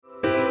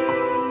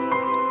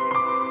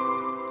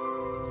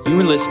You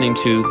are listening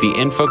to the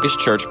In Focus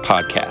Church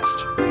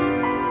podcast.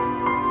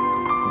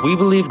 We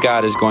believe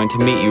God is going to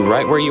meet you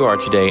right where you are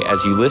today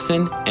as you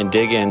listen and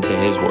dig into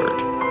His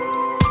Word.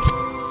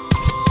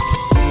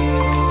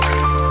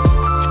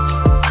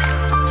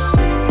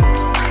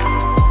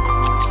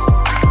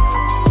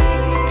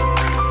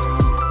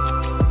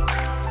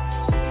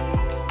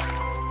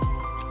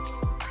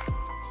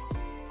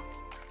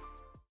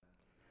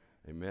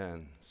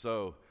 Amen.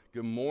 So,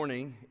 good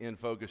morning, In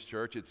Focus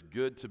Church. It's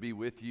good to be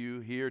with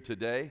you here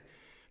today.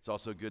 It's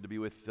also good to be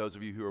with those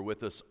of you who are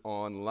with us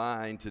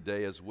online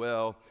today as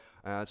well.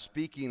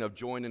 Speaking of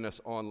joining us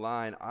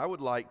online, I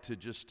would like to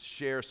just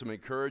share some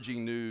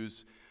encouraging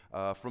news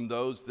from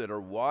those that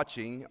are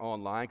watching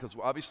online, because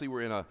obviously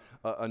we're in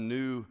a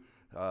new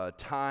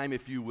time,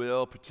 if you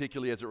will,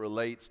 particularly as it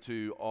relates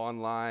to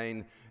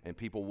online and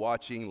people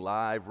watching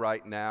live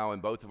right now.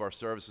 In both of our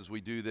services,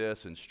 we do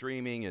this and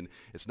streaming, and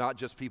it's not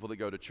just people that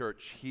go to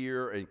church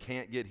here and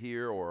can't get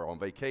here or on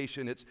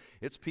vacation.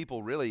 It's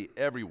people really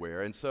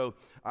everywhere. And so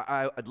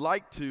I'd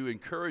like to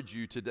encourage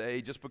you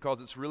today, just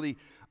because it's really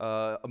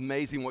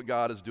amazing what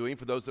God is doing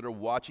for those that are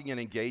watching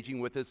and engaging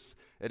with us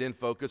at In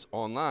Focus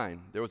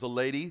online. There was a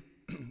lady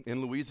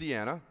in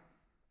Louisiana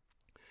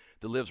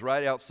that lives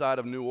right outside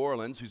of New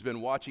Orleans, who's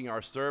been watching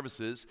our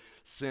services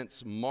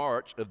since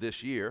March of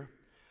this year.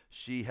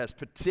 She has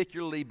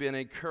particularly been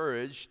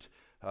encouraged,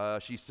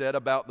 she said,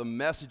 about the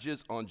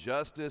messages on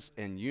justice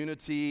and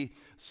unity,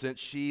 since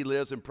she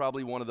lives in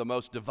probably one of the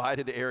most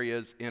divided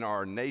areas in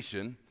our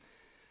nation.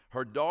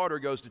 Her daughter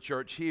goes to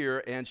church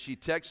here, and she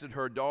texted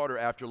her daughter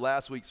after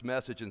last week's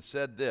message and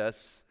said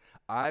this: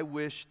 "I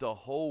wish the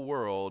whole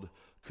world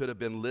could have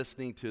been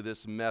listening to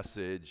this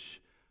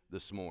message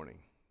this morning."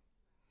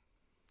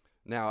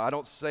 Now, I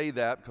don't say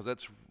that because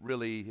that's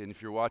really, and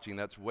if you're watching,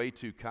 that's way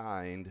too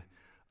kind.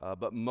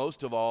 But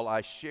most of all,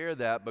 I share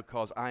that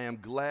because I am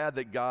glad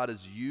that God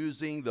is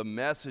using the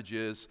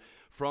messages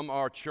from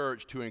our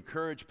church to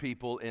encourage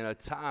people in a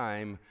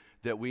time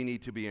that we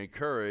need to be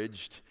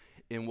encouraged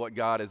in what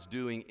God is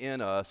doing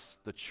in us,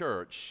 the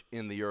church,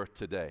 in the earth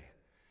today.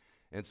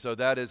 And so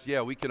that is,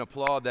 we can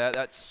applaud that.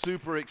 That's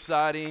super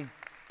exciting.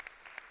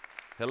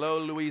 Hello,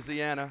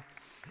 Louisiana.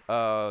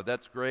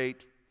 That's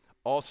great.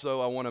 Also,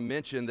 I want to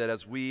mention that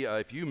as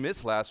if you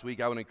missed last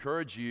week, I would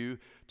encourage you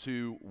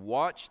to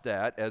watch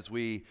that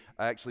the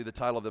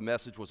title of the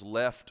message was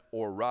Left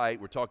or Right.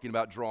 We're talking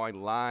about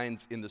drawing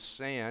lines in the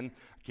sand.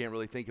 I can't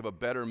really think of a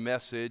better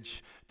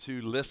message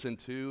to listen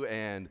to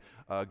and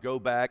go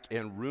back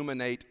and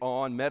ruminate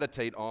on,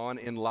 meditate on,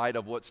 in light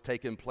of what's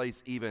taken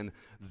place even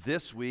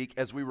this week,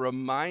 as we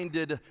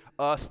reminded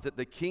us that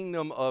the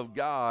kingdom of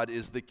God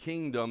is the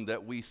kingdom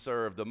that we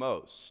serve the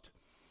most.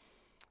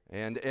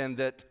 And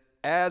that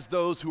as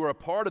those who are a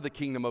part of the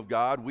kingdom of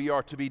God, we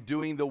are to be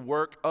doing the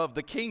work of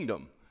the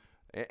kingdom.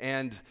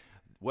 And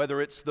whether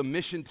it's the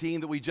mission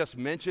team that we just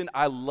mentioned,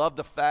 I love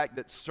the fact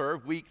that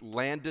Serve Week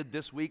landed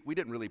this week. We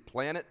didn't really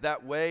plan it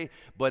that way,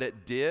 but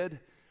it did.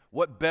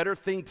 What better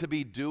thing to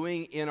be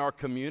doing in our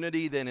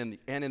community and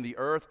in the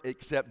earth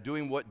except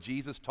doing what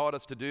Jesus taught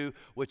us to do,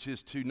 which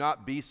is to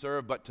not be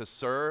served, but to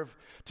serve,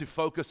 to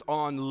focus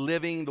on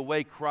living the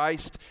way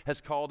Christ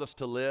has called us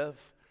to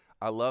live.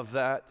 I love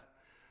that.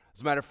 As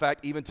a matter of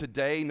fact, even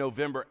today,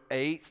 November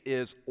 8th,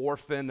 is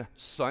Orphan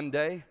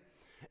Sunday.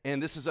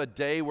 And this is a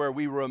day where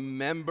we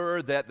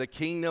remember that the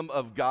kingdom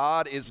of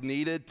God is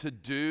needed to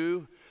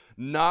do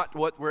not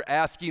what we're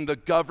asking the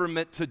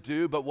government to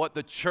do, but what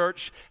the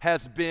church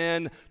has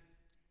been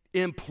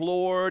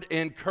implored,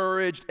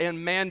 encouraged, and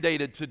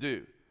mandated to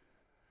do.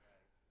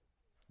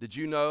 Did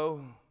you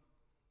know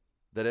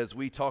that as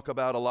we talk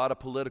about a lot of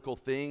political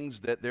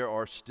things, that there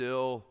are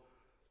still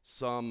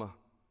some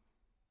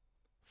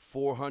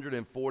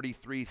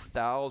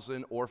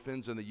 443,000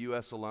 orphans in the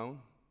U.S. alone?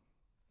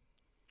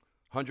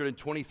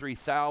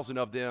 123,000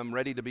 of them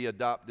ready to be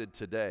adopted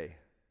today.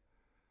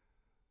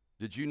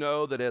 Did you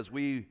know that as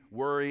we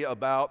worry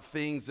about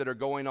things that are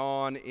going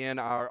on in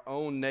our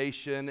own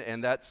nation,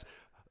 and that's,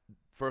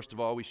 first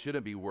of all, we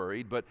shouldn't be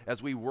worried, but as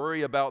we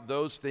worry about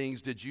those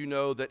things, did you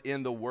know that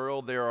in the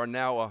world there are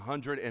now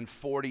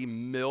 140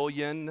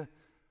 million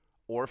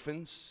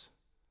orphans?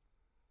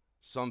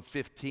 Some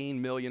 15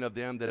 million of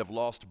them that have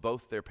lost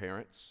both their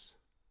parents.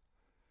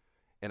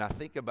 And I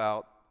think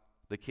about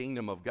the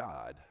kingdom of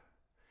God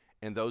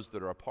and those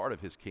that are a part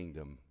of His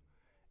kingdom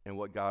and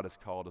what God has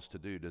called us to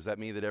do. Does that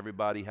mean that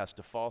everybody has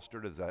to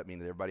foster? Does that mean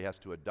that everybody has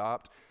to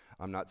adopt?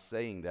 I'm not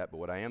saying that, but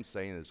what I am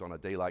saying is on a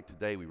day like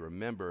today, we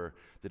remember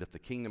that if the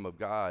kingdom of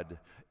God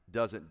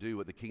doesn't do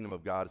what the kingdom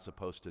of God is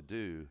supposed to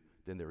do,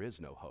 then there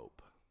is no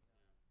hope.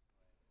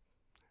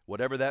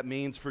 Whatever that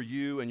means for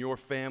you and your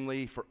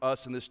family, for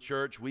us in this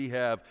church, we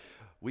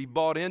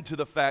bought into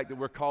the fact that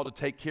we're called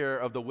to take care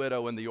of the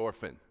widow and the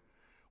orphan.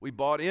 We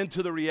bought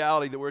into the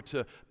reality that we're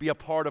to be a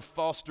part of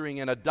fostering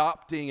and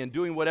adopting and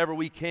doing whatever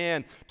we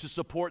can to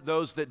support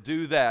those that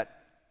do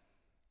that.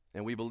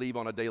 And we believe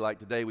on a day like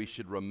today, we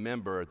should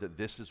remember that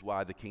this is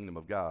why the kingdom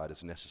of God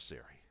is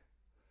necessary.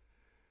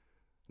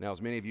 Now,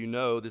 as many of you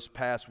know, this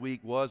past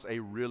week was a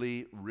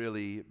really,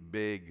 really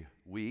big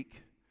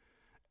week.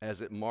 as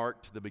it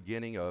marked the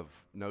beginning of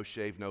No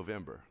Shave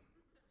November.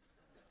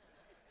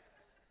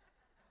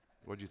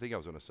 What did you think I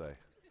was going to say?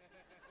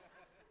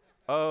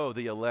 Oh,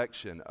 the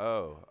election.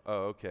 Oh,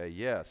 okay.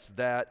 Yes,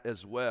 that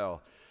as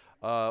well.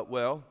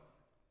 Well,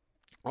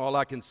 all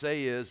I can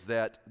say is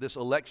that this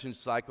election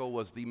cycle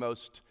was the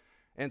most,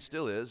 and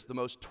still is, the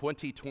most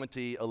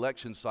 2020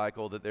 election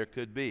cycle that there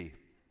could be.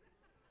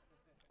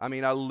 I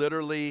mean, I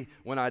literally,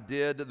 when I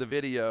did the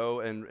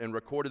video and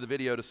recorded the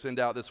video to send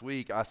out this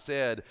week, I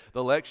said the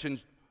election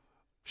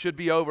should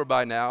be over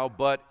by now,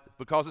 but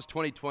because it's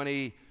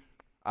 2020,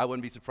 I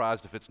wouldn't be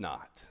surprised if it's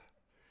not.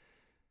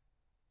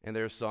 And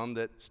there are some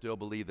that still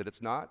believe that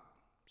it's not,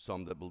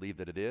 some that believe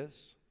that it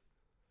is,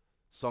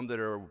 some that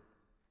are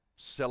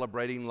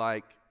celebrating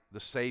like the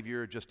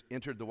Savior just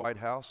entered the White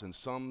House, and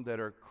some that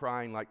are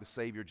crying like the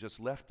Savior just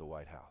left the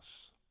White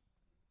House.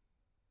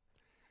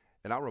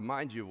 And I'll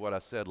remind you of what I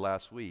said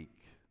last week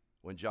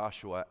when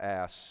Joshua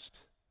asked,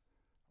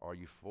 "Are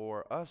you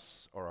for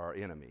us or our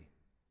enemy?"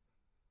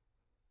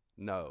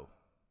 No.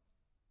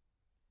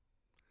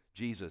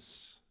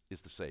 Jesus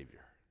is the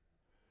Savior.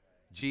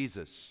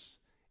 Jesus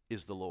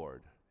is the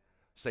Lord.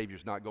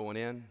 Savior's not going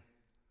in.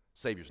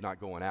 Savior's not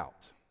going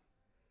out.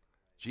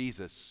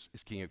 Jesus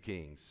is King of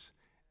Kings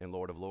and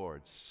Lord of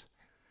Lords.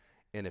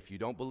 And if you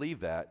don't believe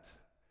that,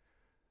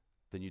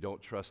 then you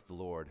don't trust the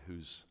Lord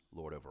who's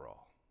Lord over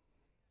all.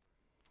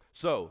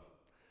 So,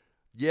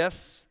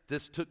 yes,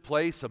 this took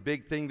place, a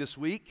big thing this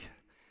week.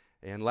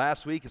 And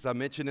last week, as I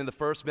mentioned in the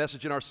first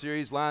message in our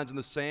series, Lines in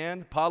the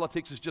Sand,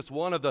 politics is just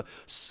one of the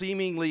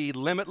seemingly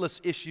limitless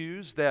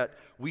issues that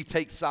we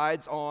take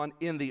sides on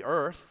in the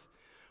earth.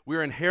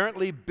 We're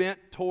inherently bent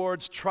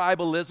towards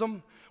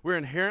tribalism. We're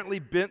inherently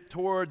bent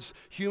towards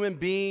human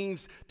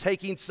beings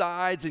taking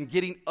sides and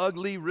getting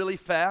ugly really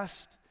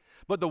fast.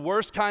 But the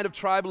worst kind of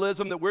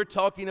tribalism that we're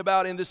talking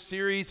about in this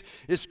series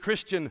is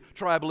Christian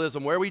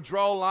tribalism, where we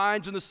draw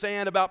lines in the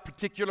sand about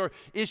particular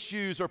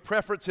issues or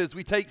preferences.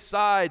 We take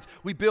sides,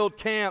 we build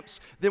camps,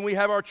 then we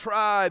have our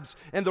tribes,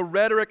 and the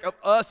rhetoric of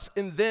us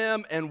and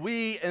them and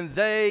we and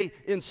they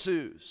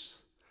ensues.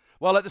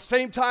 While at the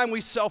same time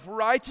we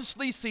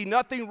self-righteously see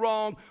nothing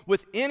wrong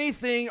with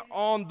anything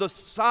on the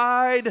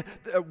side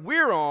that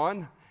we're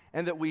on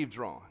and that we've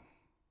drawn.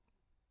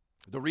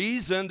 The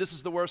reason this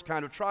is the worst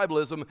kind of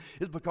tribalism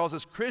is because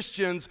as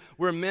Christians,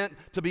 we're meant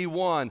to be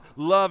one,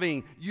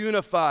 loving,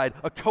 unified,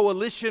 a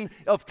coalition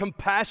of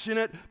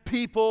compassionate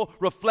people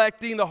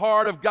reflecting the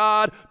heart of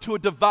God to a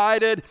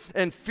divided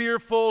and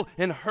fearful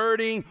and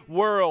hurting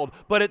world.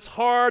 But it's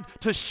hard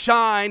to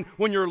shine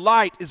when your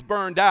light is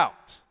burned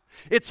out.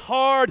 It's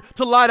hard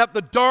to light up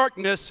the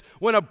darkness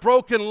when a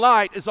broken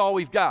light is all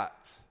we've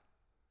got.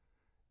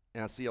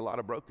 And I see a lot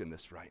of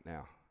brokenness right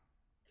now.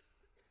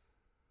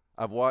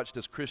 I've watched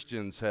as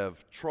Christians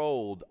have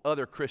trolled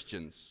other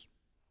Christians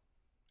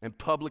and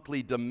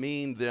publicly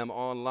demeaned them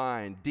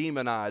online,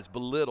 demonized,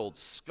 belittled,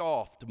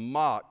 scoffed,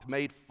 mocked,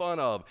 made fun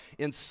of,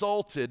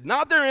 insulted,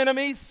 not their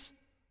enemies,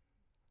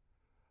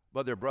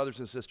 but their brothers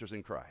and sisters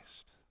in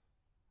Christ.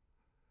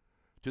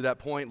 To that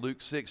point,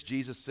 Luke 6,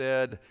 Jesus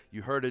said,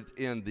 you heard it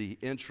in the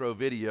intro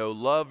video,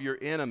 love your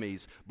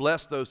enemies,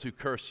 bless those who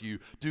curse you,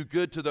 do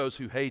good to those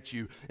who hate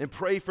you, and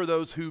pray for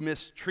those who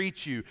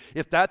mistreat you.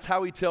 If that's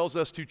how he tells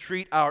us to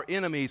treat our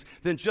enemies,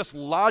 then just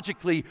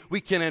logically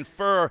we can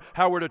infer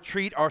how we're to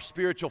treat our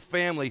spiritual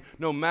family,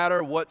 no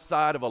matter what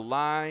side of a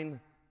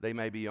line they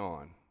may be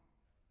on.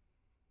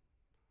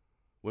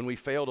 When we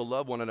fail to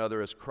love one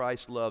another as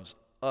Christ loves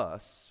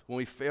us, when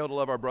we fail to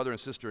love our brother and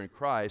sister in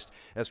Christ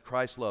as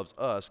Christ loves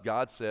us,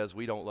 God says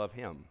we don't love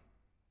him.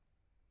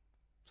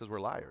 He says we're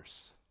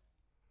liars.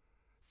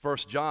 1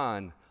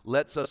 John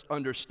lets us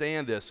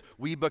understand this.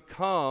 We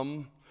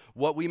become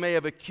what we may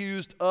have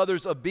accused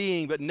others of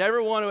being, but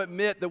never want to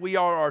admit that we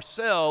are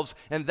ourselves,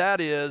 and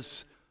that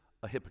is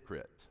a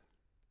hypocrite.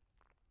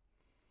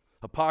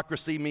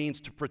 Hypocrisy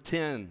means to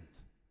pretend.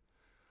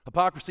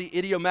 Hypocrisy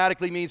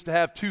idiomatically means to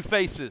have two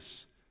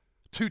faces,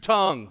 two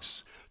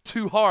tongues,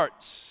 two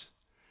hearts.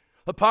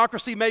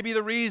 Hypocrisy may be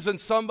the reason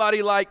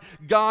somebody like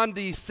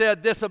Gandhi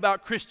said this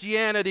about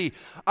Christianity: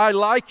 I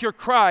like your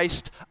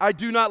Christ, I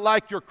do not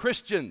like your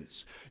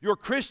Christians. Your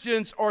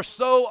Christians are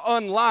so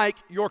unlike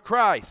your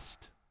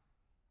Christ.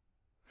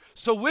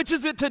 So which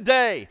is it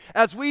today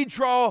as we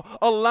draw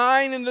a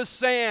line in the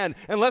sand?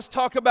 And let's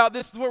talk about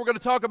this. This is what we're going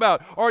to talk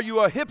about. Are you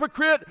a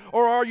hypocrite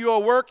or are you a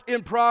work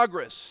in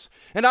progress?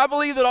 And I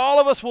believe that all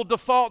of us will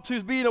default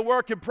to being a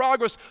work in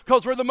progress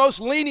because we're the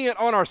most lenient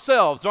on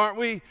ourselves, aren't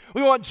we?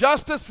 We want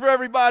justice for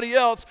everybody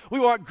else.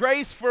 We want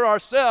grace for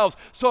ourselves.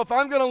 So if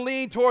I'm going to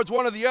lean towards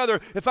one or the other,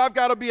 if I've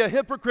got to be a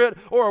hypocrite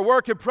or a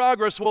work in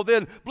progress, well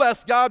then,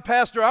 bless God,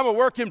 Pastor, I'm a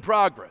work in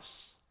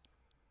progress.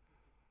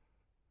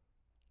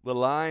 The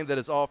line that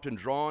is often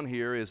drawn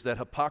here is that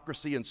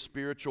hypocrisy and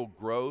spiritual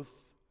growth,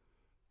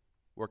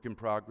 work in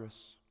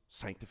progress,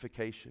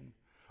 sanctification,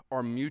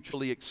 are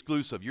mutually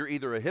exclusive. You're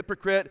either a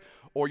hypocrite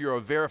or you're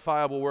a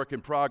verifiable work in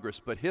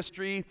progress. But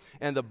history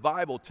and the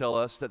Bible tell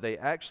us that they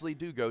actually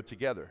do go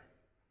together.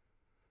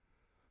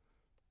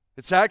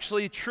 It's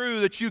actually true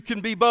that you can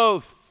be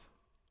both.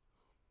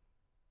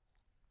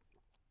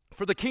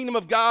 For the kingdom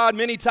of God,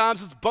 many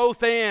times it's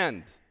both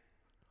and.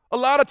 A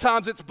lot of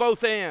times it's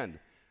both and.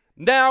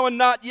 Now and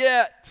not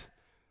yet.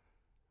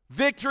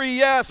 Victory,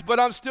 yes, but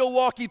I'm still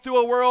walking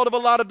through a world of a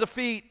lot of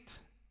defeat.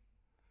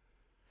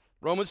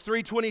 Romans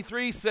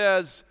 3:23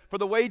 says, for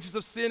the wages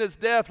of sin is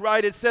death,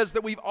 right? It says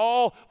that we've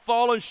all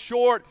fallen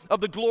short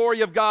of the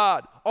glory of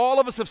God. All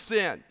of us have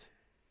sinned.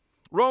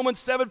 Romans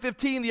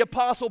 7:15, the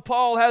Apostle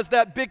Paul has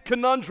that big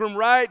conundrum,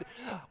 right?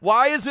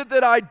 Why is it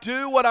that I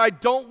do what I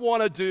don't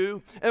want to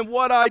do, and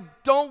what I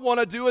don't want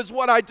to do is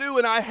what I do,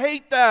 and I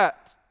hate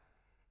that?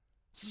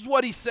 This is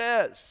what he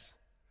says.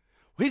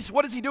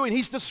 What is he doing?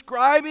 He's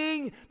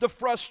describing the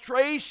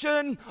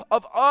frustration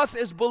of us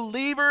as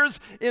believers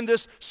in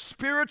this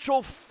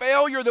spiritual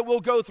failure that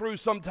we'll go through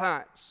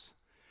sometimes.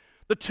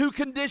 The two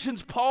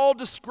conditions Paul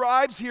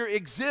describes here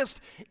exist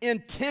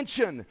in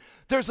tension.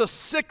 There's a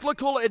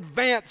cyclical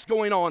advance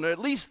going on, or at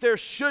least there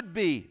should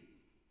be,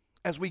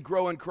 as we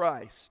grow in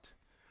Christ.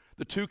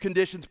 The two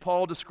conditions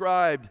Paul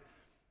described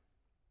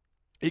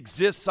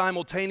exist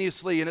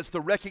simultaneously, and it's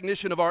the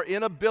recognition of our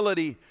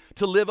inability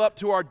to live up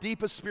to our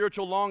deepest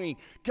spiritual longing.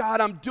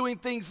 God, I'm doing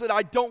things that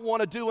I don't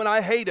want to do, and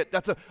I hate it.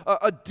 That's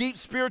a deep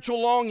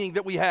spiritual longing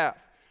that we have.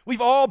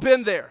 We've all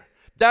been there.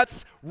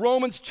 That's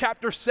Romans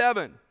chapter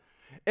 7.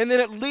 And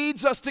then it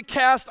leads us to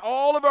cast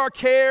all of our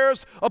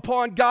cares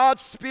upon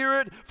God's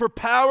Spirit for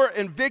power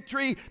and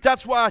victory.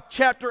 That's why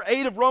chapter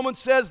 8 of Romans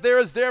says, there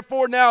is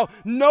therefore now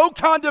no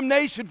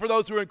condemnation for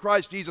those who are in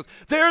Christ Jesus.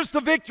 There's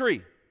the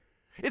victory.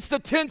 It's the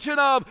tension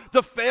of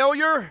the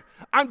failure,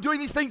 I'm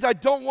doing these things I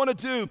don't want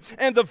to do,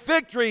 and the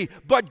victory,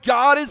 but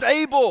God is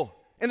able,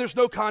 and there's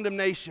no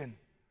condemnation.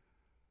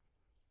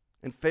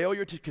 And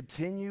failure to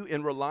continue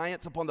in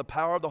reliance upon the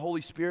power of the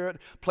Holy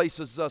Spirit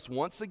places us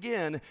once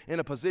again in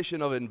a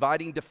position of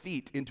inviting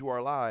defeat into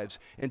our lives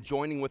and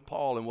joining with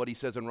Paul in what he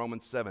says in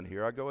Romans 7.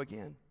 Here I go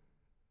again.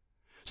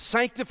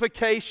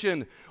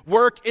 Sanctification,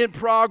 work in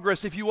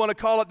progress, if you want to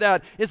call it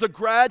that, is a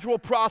gradual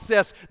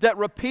process that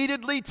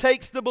repeatedly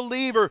takes the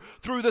believer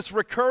through this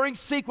recurring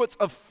sequence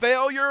of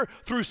failure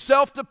through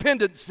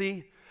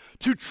self-dependency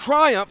to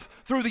triumph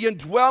through the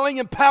indwelling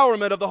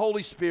empowerment of the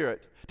Holy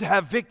Spirit to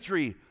have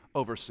victory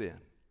over sin.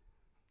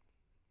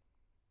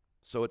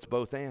 So it's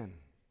both and.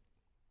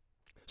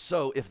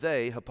 So if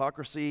they,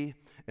 hypocrisy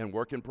and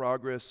work in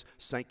progress,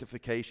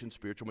 sanctification,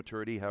 spiritual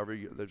maturity,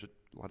 there's a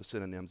lot of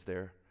synonyms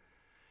there.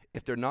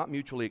 If they're not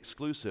mutually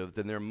exclusive,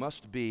 then there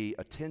must be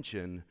a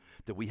tension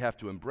that we have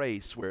to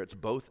embrace where it's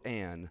both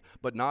and,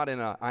 but not in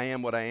a I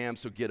am what I am,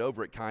 so get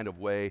over it kind of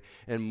way,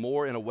 and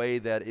more in a way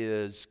that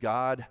is,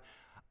 God,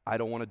 I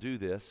don't want to do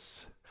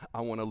this.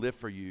 I want to live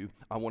for you.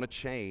 I want to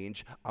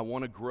change. I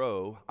want to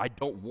grow. I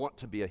don't want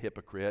to be a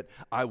hypocrite.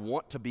 I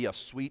want to be a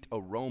sweet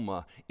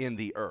aroma in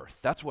the earth.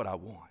 That's what I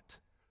want.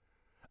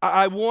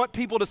 I want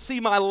people to see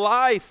my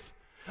life.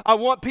 I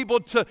want people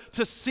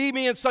to see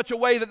me in such a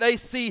way that they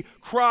see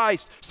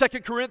Christ.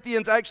 2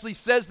 Corinthians actually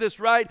says this,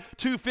 right?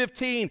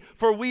 2:15,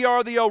 for we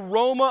are the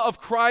aroma of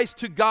Christ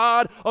to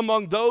God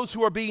among those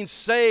who are being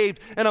saved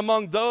and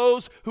among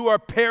those who are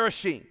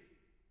perishing.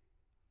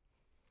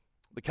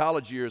 The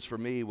college years for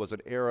me was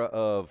an era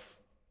of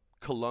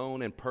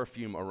cologne and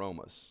perfume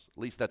aromas.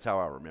 At least that's how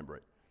I remember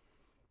it.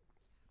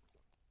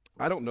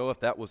 I don't know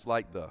if that was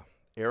like the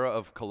era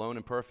of cologne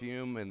and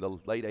perfume in the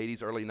late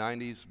 80s, early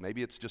 90s.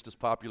 Maybe it's just as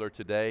popular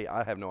today.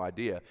 I have no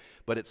idea.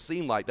 But it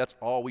seemed like that's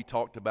all we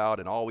talked about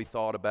and all we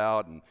thought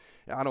about. And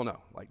I don't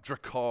know, like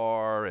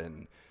Drakkar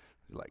and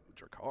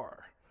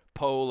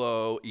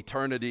Polo,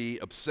 Eternity,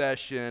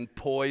 Obsession,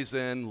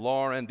 Poison,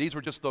 Lauren. These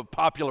were just the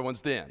popular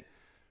ones then.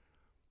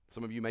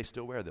 Some of you may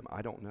still wear them.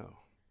 I don't know.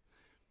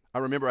 I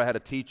remember I had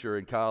a teacher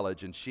in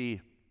college, and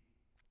she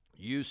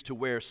used to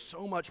wear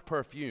so much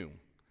perfume.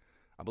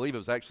 I believe it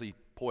was actually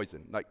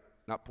Poison, like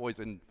not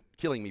poison,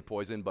 killing me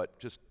poison, but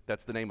just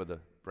that's the name of the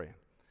brand.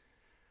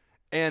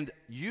 And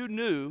you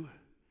knew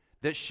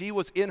that she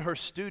was in her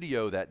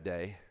studio that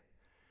day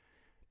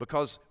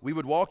because we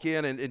would walk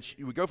in and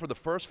she would go from the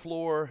first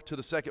floor to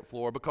the second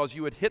floor because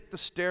you would hit the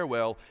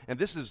stairwell, and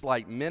this is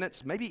like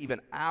minutes, maybe even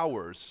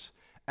hours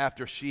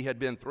after she had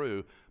been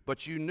through,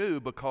 but you knew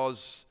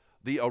because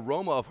the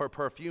aroma of her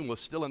perfume was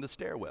still in the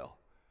stairwell.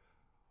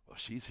 Well,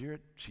 she's here,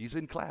 she's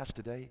in class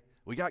today.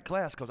 We got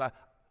class because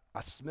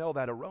I smell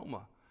that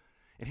aroma.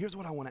 And here's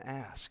what I want to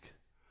ask.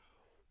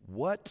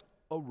 What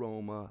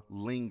aroma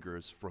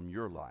lingers from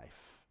your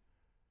life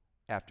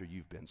after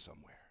you've been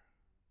somewhere?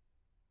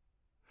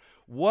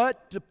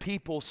 What do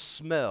people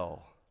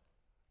smell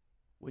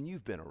when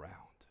you've been around?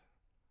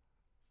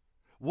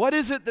 What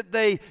is it that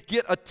they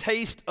get a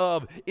taste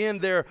of in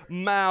their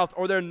mouth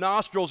or their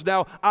nostrils?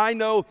 Now, I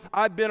know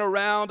I've been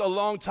around a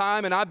long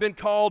time and I've been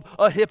called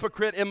a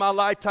hypocrite in my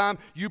lifetime.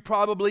 You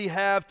probably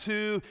have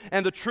too.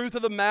 And the truth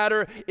of the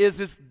matter is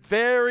it's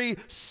very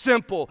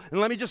simple. And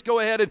let me just go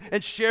ahead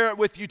and share it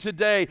with you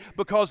today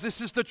because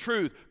this is the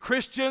truth.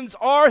 Christians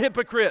are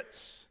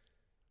hypocrites.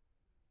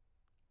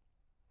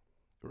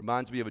 It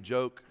reminds me of a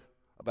joke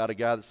about a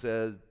guy that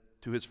said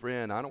to his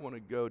friend, I don't want to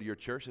go to your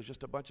church. There's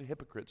just a bunch of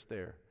hypocrites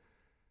there.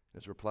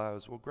 His reply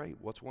was, well, great,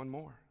 what's one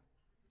more?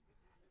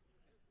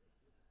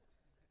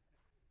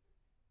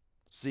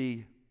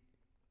 See,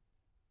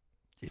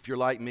 if you're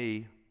like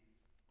me,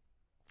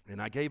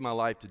 and I gave my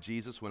life to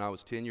Jesus when I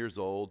was 10 years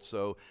old,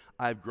 so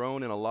I've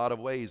grown in a lot of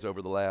ways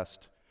over the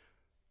last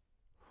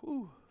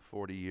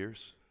 40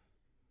 years.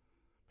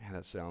 Man,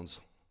 that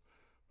sounds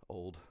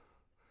old.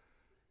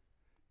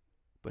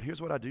 But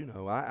here's what I do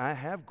know. I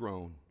have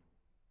grown.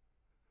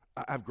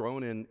 I've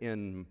grown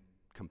in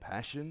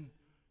compassion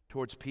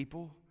towards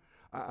people.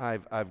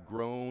 I've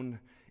grown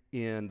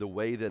in the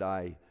way that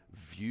I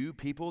view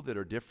people that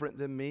are different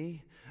than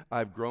me.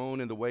 I've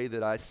grown in the way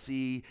that I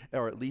see,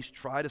 or at least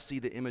try to see,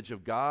 the image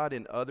of God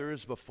in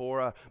others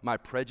before my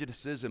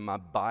prejudices and my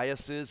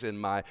biases and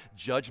my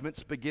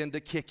judgments begin to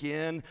kick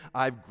in.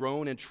 I've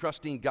grown in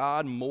trusting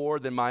God more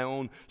than my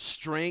own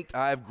strength.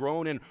 I've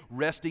grown in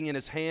resting in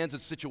His hands in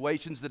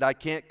situations that I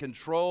can't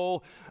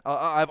control.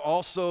 I've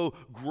also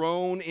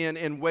grown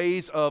in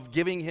ways of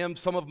giving Him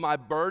some of my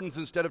burdens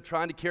instead of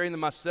trying to carry them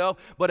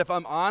myself. But if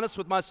I'm honest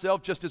with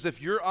myself, just as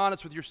if you're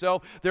honest with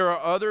yourself, there are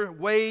other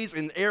ways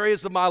in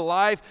areas of my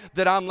life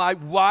that I'm like,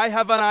 why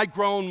haven't I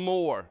grown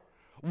more?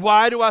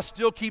 Why do I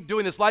still keep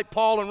doing this? Like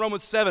Paul in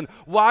Romans 7,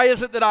 why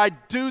is it that I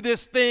do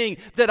this thing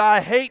that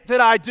I hate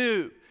that I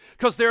do?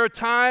 Because there are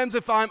times,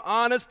 if I'm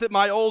honest, that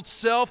my old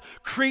self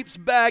creeps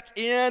back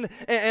in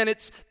and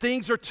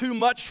things are too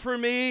much for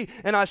me,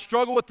 and I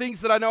struggle with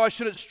things that I know I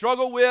shouldn't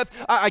struggle with.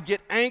 I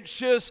get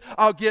anxious.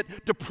 I'll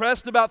get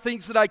depressed about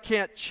things that I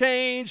can't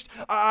change.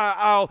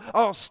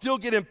 I'll still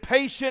get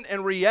impatient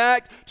and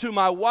react to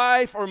my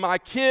wife or my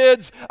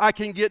kids. I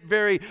can get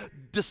very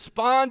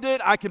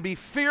despondent. I can be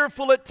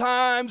fearful at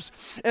times,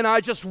 and I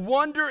just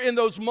wonder in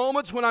those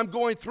moments when I'm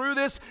going through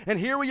this, and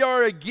here we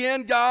are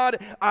again, God,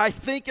 I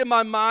think in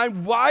my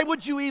mind, why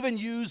would you even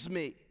use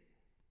me?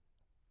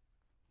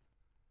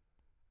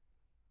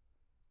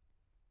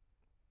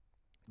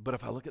 But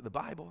if I look at the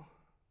Bible,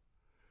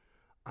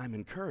 I'm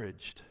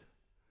encouraged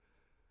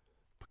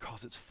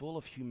because it's full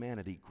of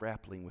humanity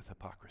grappling with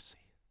hypocrisy.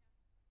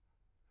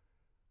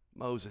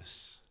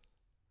 Moses,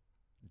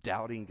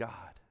 doubting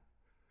God.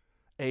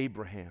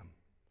 Abraham,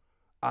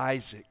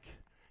 Isaac,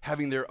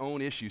 having their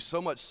own issues, so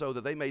much so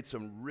that they made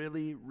some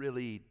really,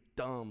 really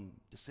dumb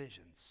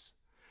decisions.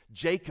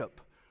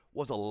 Jacob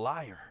was a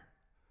liar,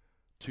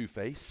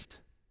 two-faced.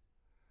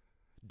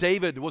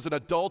 David was an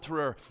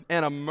adulterer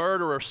and a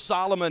murderer.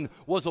 Solomon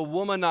was a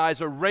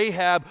womanizer.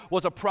 Rahab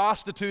was a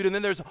prostitute. And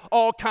then there's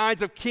all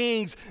kinds of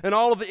kings and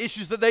all of the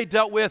issues that they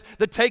dealt with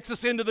that takes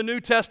us into the New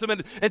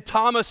Testament. And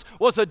Thomas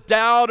was a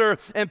doubter,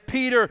 and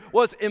Peter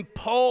was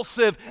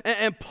impulsive.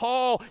 And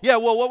Paul,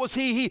 what was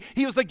he?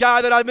 He was the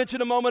guy that I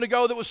mentioned a moment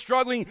ago that was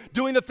struggling,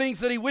 doing the things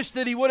that he wished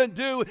that he wouldn't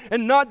do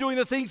and not doing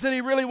the things that he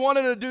really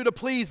wanted to do to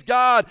please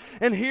God.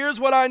 And here's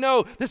what I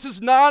know. This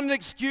is not an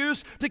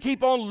excuse to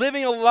keep on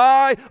living a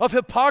lie of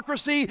hypocrisy.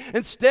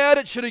 Instead,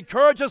 it should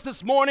encourage us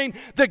this morning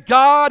that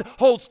God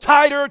holds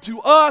tighter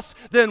to us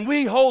than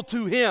we hold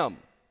to Him.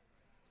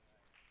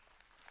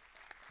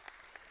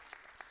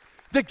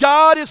 That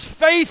God is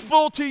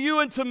faithful to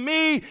you and to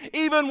me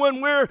even when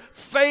we're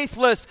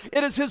faithless.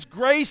 It is His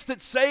grace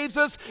that saves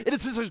us. It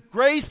is His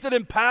grace that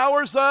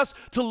empowers us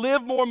to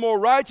live more and more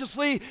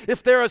righteously.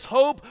 If there is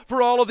hope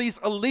for all of these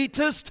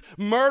elitist,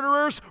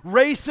 murderers,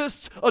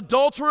 racists,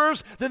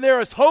 adulterers, then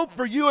there is hope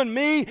for you and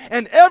me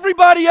and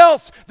everybody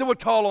else that would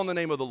call on the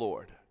name of the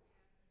Lord.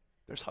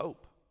 There's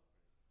hope.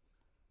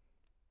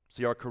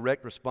 See, our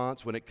correct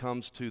response when it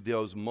comes to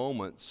those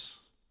moments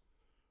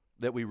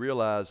that we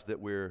realize that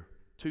we're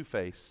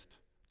two-faced,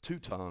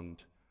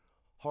 two-tongued,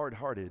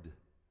 hard-hearted,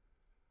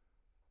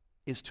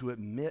 is to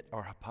admit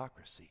our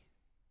hypocrisy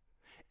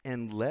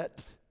and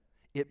let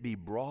it be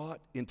brought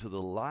into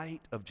the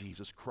light of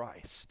Jesus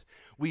Christ.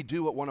 We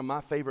do what one of my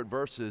favorite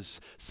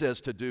verses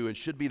says to do, and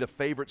should be the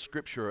favorite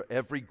scripture of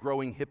every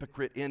growing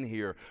hypocrite in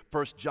here,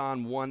 1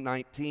 John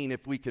 1:19.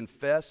 If we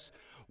confess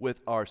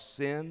our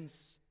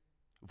sins,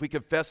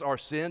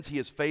 He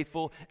is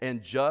faithful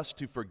and just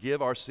to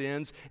forgive our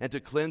sins and to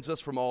cleanse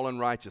us from all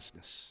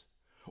unrighteousness.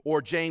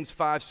 Or James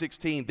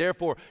 5:16,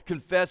 therefore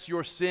confess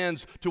your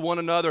sins to one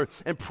another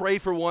and pray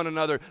for one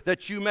another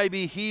that you may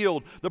be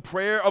healed. The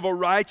prayer of a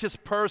righteous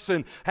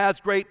person has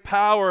great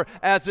power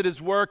as it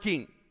is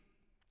working.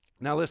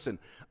 Now listen,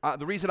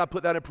 the reason I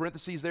put that in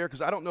parentheses there,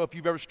 because I don't know if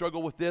you've ever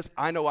struggled with this.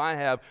 I know I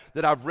have,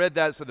 that I've read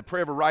that, so the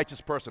prayer of a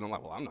righteous person. I'm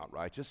like, well, I'm not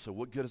righteous, so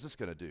what good is this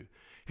going to do?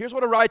 Here's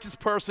what a righteous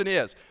person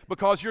is.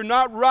 Because you're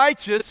not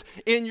righteous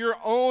in your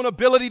own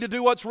ability to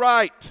do what's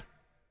right.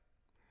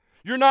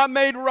 You're not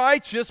made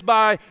righteous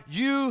by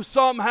you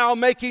somehow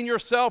making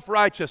yourself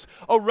righteous.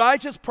 A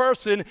righteous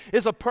person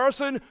is a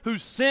person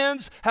whose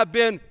sins have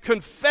been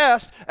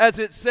confessed, as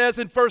it says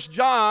in 1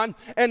 John,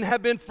 and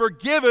have been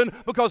forgiven,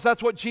 because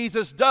that's what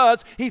Jesus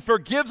does. He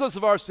forgives us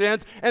of our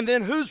sins. And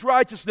then whose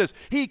righteousness?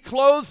 He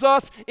clothes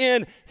us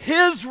in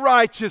His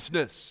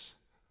righteousness.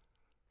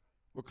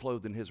 We're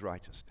clothed in His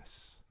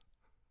righteousness.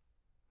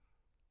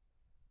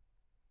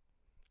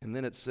 And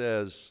then it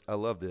says, I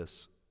love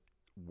this,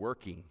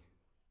 working.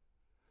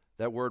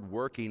 That word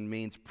working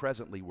means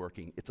presently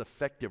working. It's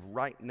effective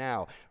right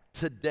now.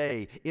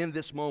 today, in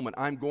this moment,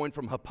 I'm going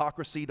from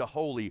hypocrisy to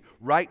holy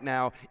right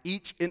now,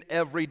 each and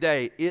every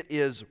day. It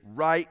is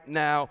right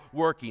now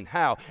working.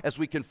 How? As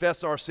we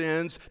confess our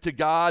sins to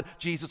God,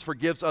 Jesus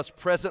forgives us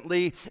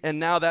presently, and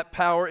now that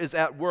power is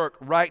at work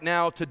right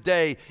now,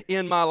 today,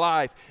 in my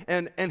life.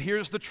 And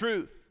here's the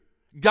truth.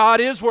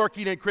 God is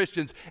working in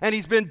Christians, and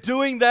He's been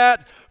doing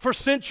that for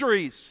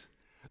centuries.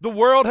 The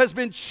world has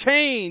been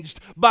changed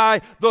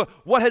by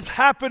what has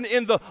happened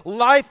in the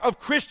life of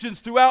Christians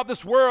throughout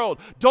this world.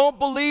 Don't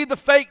believe the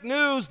fake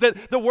news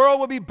that the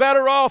world would be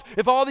better off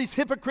if all these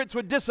hypocrites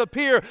would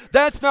disappear.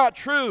 That's not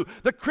true.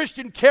 The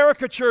Christian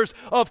caricatures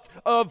of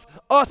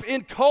us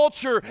in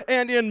culture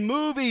and in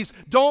movies,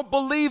 don't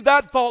believe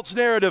that false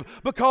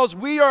narrative, because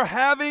we are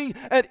having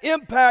an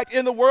impact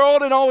in the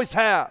world and always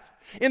have.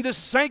 In this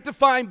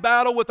sanctifying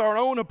battle with our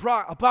own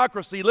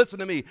hypocrisy, listen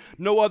to me,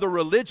 no other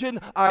religion,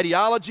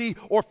 ideology,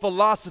 or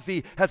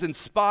philosophy has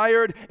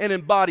inspired and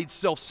embodied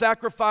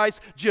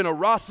self-sacrifice,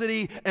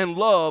 generosity, and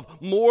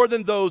love more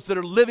than those that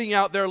are living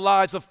out their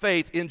lives of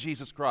faith in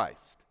Jesus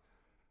Christ.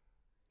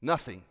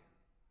 Nothing.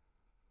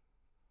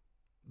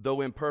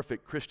 Though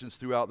imperfect, Christians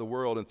throughout the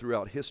world and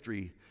throughout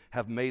history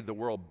have made the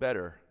world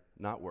better,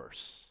 not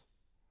worse.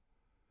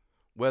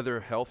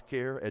 Whether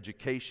healthcare,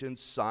 education,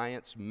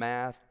 science,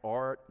 math,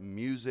 art,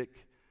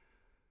 music,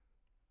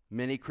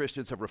 many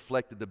Christians have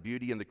reflected the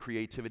beauty and the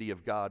creativity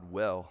of God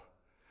well.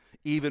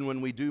 Even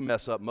when we do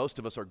mess up, most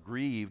of us are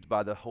grieved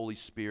by the Holy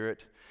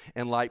Spirit,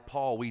 and like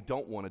Paul, we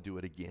don't want to do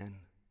it again.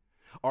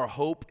 Our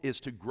hope is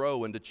to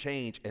grow and to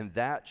change, and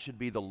that should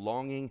be the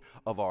longing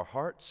of our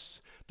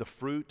hearts, the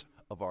fruit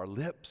of our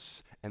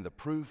lips, and the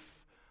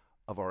proof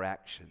of our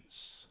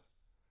actions.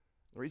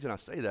 The reason I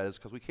say that is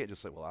because we can't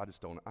just say, well, I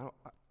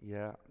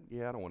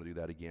don't want to do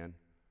that again.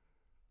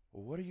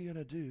 Well, what are you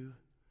going to do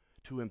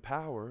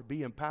to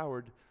be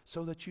empowered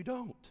so that you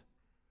don't?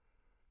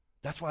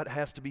 That's why it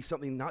has to be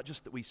something not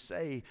just that we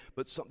say,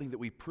 but something that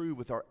we prove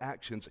with our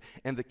actions.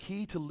 And the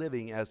key to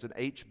living as an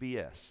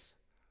HBS,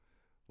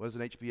 what is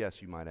an HBS,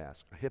 you might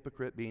ask? A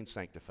hypocrite being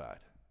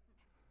sanctified.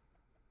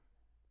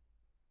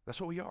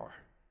 That's what we are.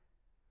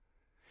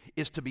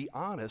 Is to be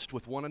honest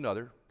with one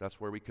another. That's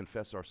where we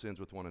confess our sins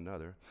with one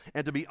another.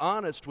 And to be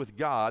honest with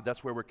God,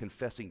 that's where we're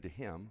confessing to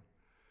Him.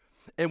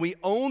 And we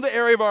own the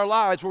area of our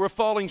lives where we're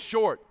falling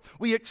short.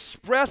 We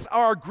express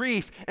our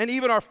grief and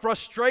even our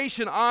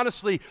frustration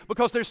honestly,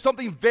 because there's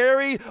something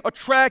very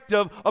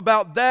attractive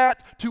about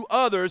that to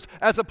others,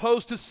 as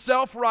opposed to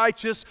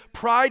self-righteous,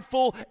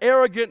 prideful,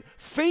 arrogant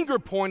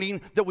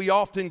finger-pointing that we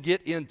often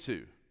get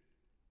into.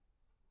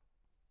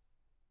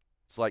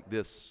 It's like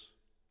this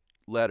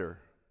letter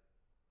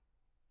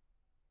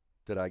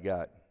that I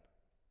got.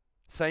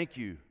 Thank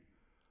you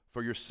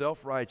for your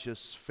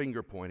self-righteous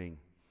finger-pointing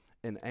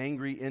and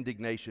angry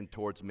indignation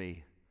towards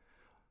me.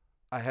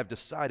 I have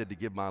decided to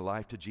give my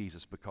life to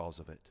Jesus because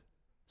of it.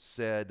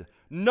 Said,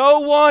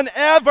 no one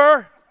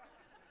ever.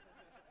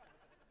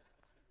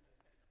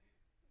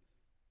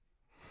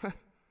 I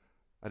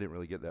didn't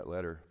really get that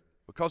letter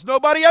because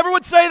nobody ever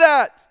would say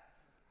that.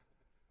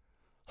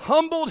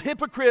 Humbled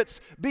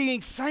hypocrites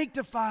being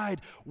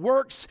sanctified,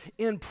 works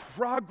in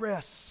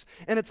progress.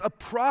 And it's a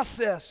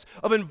process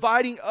of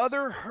inviting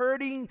other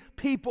hurting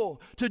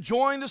people to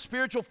join the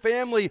spiritual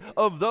family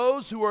of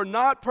those who are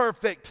not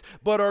perfect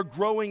but are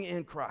growing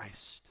in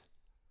Christ.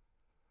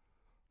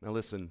 Now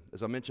listen,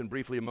 as I mentioned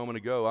briefly a moment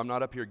ago, I'm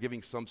not up here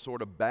giving some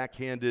sort of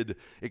backhanded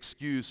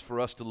excuse for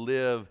us to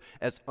live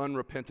as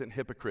unrepentant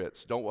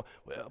hypocrites. Well,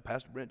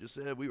 Pastor Brent just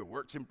said we were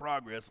works in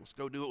progress. Let's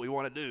go do what we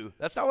want to do.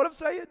 That's not what I'm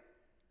saying.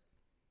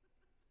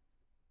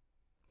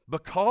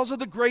 Because of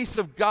the grace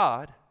of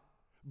God,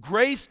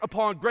 grace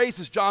upon grace,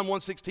 as John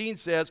 1:16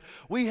 says,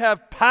 we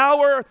have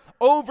power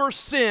over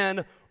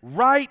sin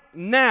right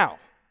now.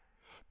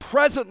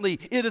 Presently,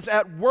 it is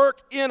at work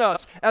in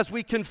us as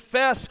we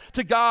confess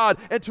to God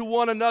and to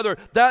one another.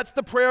 That's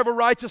the prayer of a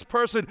righteous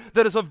person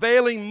that is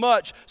availing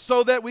much,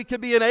 so that we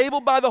can be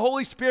enabled by the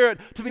Holy Spirit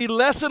to be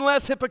less and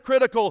less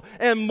hypocritical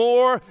and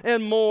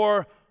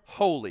more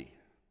holy.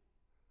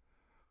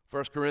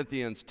 1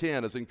 Corinthians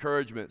 10, as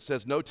encouragement,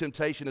 says, no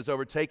temptation has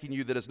overtaken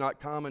you that is not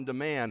common to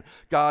man.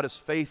 God is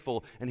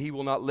faithful, and He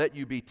will not let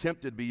you be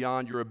tempted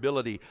beyond your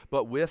ability.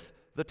 But with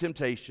the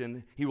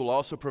temptation, He will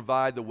also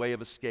provide the way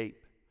of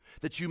escape,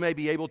 that you may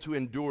be able to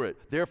endure it.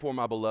 Therefore,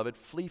 my beloved,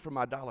 flee from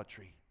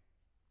idolatry.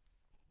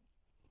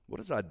 What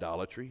is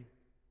idolatry?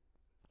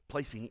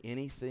 Placing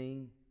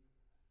anything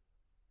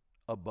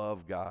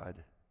above God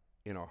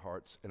in our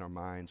hearts, in our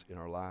minds, in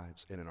our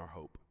lives, and in our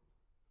hope.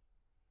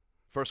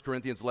 1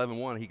 Corinthians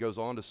 11:1, he goes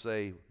on to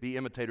say, be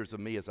imitators of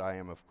me as I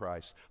am of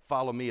Christ.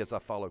 Follow me as I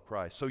follow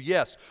Christ. So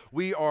yes,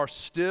 we are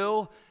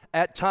still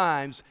at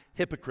times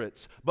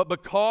hypocrites. But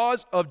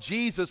because of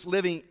Jesus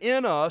living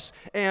in us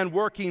and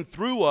working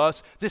through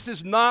us, this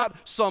is not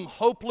some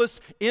hopeless,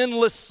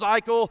 endless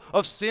cycle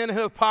of sin and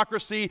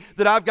hypocrisy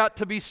that I've got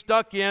to be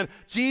stuck in.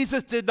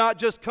 Jesus did not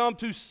just come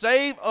to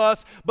save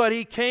us, but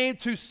He came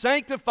to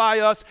sanctify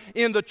us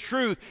in the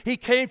truth. He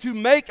came to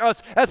make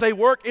us as a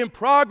work in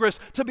progress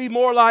to be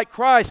more like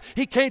Christ.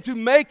 He came to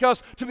make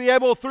us to be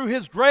able, through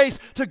His grace,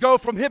 to go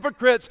from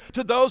hypocrites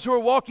to those who are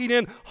walking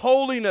in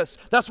holiness.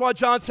 That's why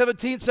John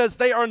 17 says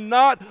they are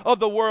not of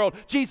the world.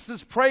 Jesus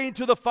is praying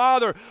to the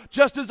Father,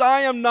 just as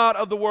I am not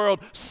of the world,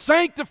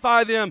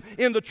 sanctify them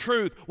in the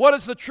truth. What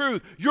is the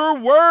truth? Your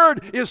word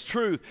is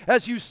truth.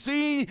 As you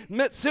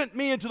sent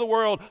me into the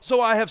world,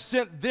 so I have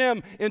sent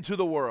them into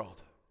the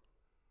world.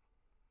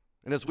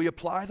 And as we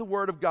apply the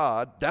word of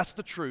God, that's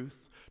the truth,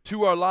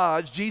 to our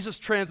lives, Jesus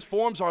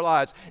transforms our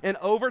lives. And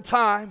over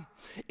time,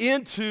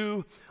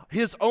 into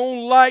His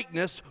own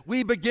likeness,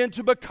 we begin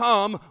to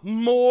become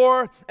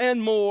more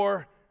and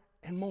more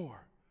and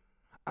more.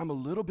 I'm a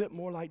little bit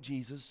more like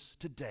Jesus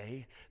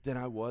today than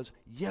I was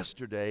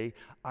yesterday,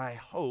 I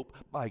hope,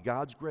 by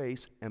God's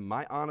grace and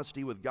my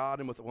honesty with God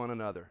and with one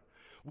another.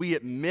 We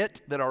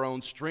admit that our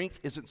own strength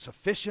isn't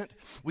sufficient.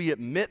 We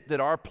admit that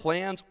our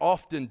plans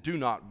often do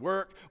not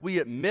work. We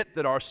admit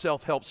that our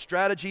self-help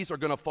strategies are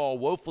going to fall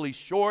woefully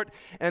short.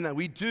 And that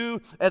we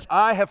do, as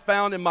I have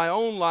found in my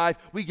own life,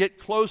 we get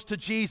close to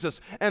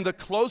Jesus. And the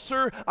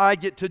closer I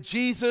get to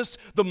Jesus,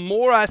 the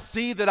more I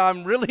see that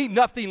I'm really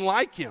nothing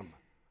like Him.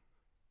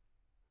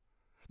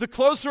 The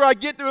closer I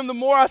get to Him, the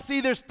more I see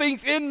there's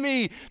things in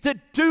me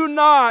that do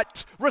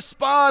not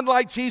respond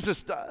like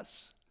Jesus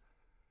does.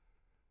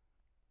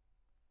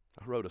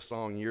 I wrote a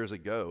song years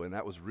ago, and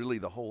that was really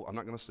the whole, I'm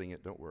not going to sing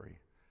it, don't worry.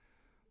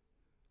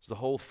 It's the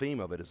whole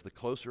theme of it is the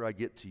closer I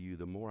get to you,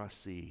 the more I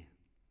see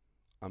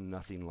I'm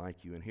nothing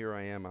like you. And here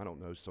I am, I don't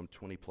know, some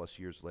 20 plus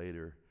years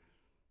later,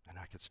 and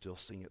I could still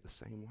sing it the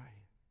same way.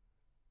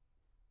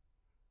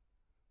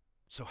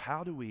 So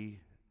how do we,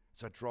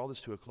 as I draw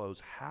this to a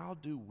close, how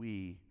do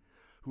we,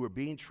 who are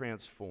being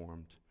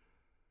transformed,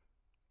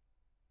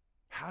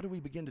 how do we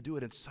begin to do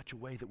it in such a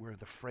way that we're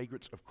the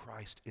fragrance of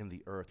Christ in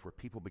the earth, where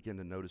people begin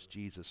to notice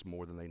Jesus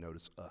more than they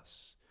notice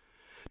us?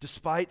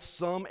 Despite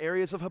some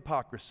areas of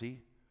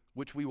hypocrisy,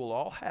 which we will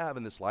all have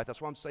in this life, that's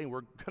why I'm saying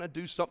we're going to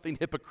do something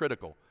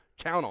hypocritical.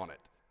 Count on it.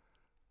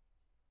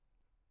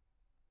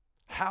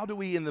 How do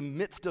we, in the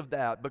midst of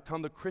that,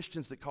 become the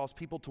Christians that cause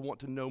people to want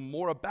to know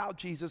more about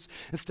Jesus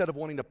instead of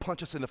wanting to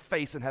punch us in the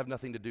face and have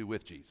nothing to do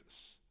with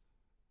Jesus?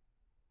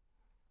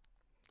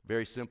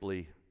 Very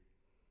simply,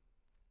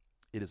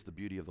 it is the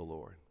beauty of the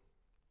Lord.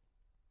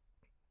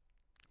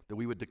 That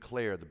we would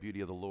declare the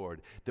beauty of the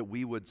Lord, that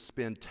we would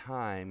spend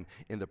time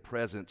in the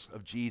presence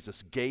of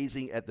Jesus,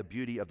 gazing at the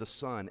beauty of the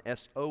Son,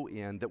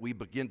 S-O-N, that we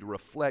begin to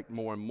reflect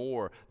more and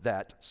more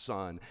that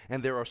Son.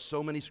 And there are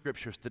so many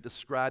scriptures that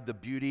describe the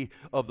beauty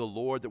of the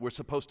Lord, that we're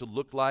supposed to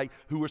look like,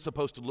 who we're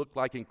supposed to look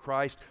like in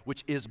Christ,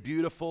 which is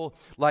beautiful,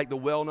 like the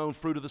well-known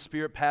fruit of the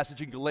Spirit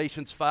passage in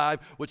Galatians 5,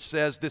 which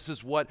says this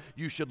is what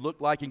you should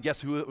look like. And guess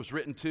who it was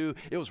written to?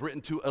 It was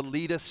written to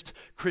elitist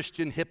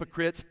Christian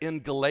hypocrites in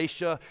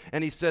Galatia.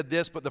 And he said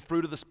this, but the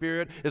fruit of the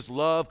Spirit is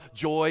love,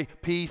 joy,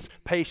 peace,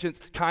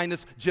 patience,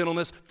 kindness,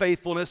 gentleness,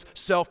 faithfulness,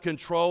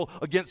 self-control.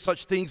 Against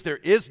such things there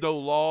is no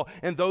law,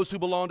 and those who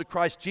belong to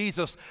Christ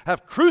Jesus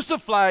have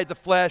crucified the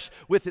flesh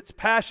with its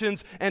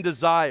passions and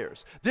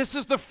desires. This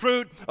is the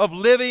fruit of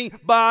living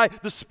by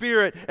the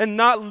Spirit and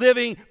not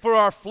living for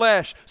our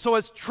flesh. So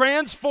as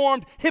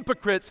transformed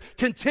hypocrites,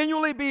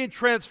 continually being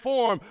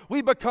transformed,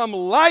 we become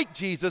like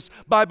Jesus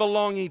by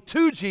belonging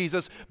to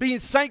Jesus,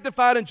 being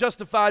sanctified and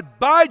justified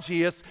by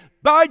Jesus,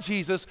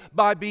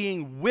 by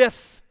being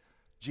with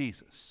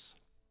Jesus.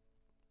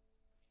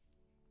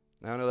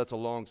 Now, I know that's a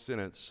long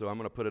sentence, so I'm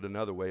going to put it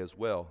another way as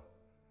well.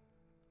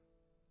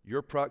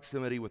 Your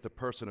proximity with the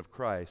person of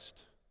Christ,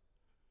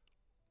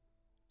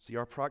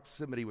 our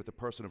proximity with the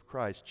person of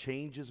Christ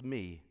changes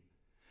me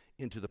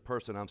into the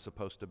person I'm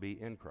supposed to be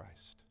in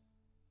Christ.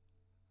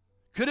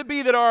 Could it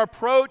be that our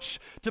approach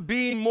to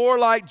being more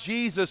like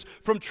Jesus,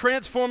 from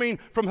transforming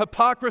from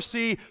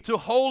hypocrisy to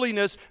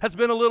holiness, has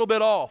been a little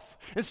bit off?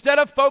 Instead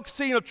of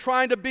focusing on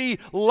trying to be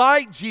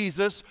like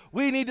Jesus,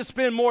 we need to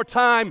spend more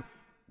time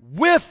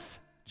with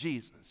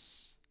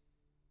Jesus.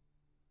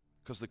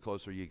 Because the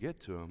closer you get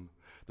to Him,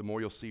 the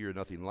more you'll see you're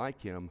nothing like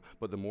Him,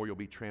 but the more you'll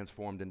be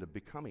transformed into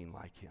becoming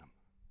like Him.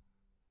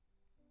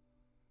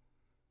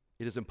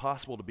 It is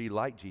impossible to be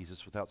like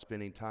Jesus without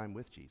spending time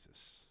with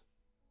Jesus.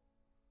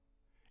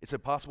 It's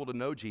impossible to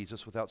know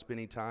Jesus without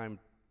spending time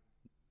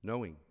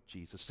knowing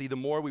Jesus. See, the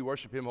more we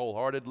worship Him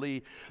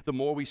wholeheartedly, the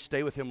more we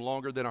stay with Him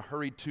longer than a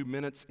hurried 2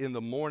 minutes in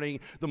the morning,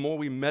 the more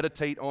we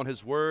meditate on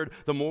His Word,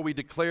 the more we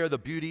declare the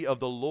beauty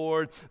of the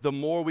Lord, the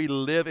more we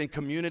live in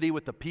community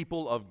with the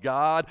people of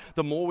God,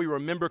 the more we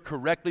remember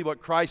correctly what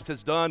Christ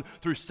has done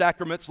through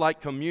sacraments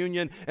like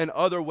communion and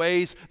other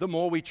ways, the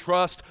more we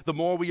trust, the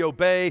more we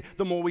obey,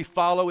 the more we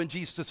follow in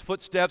Jesus'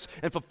 footsteps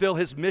and fulfill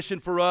His mission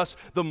for us,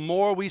 the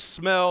more we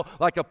smell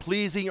like a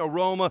pleasing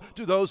aroma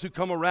to those who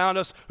come around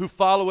us, who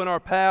follow in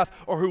our path,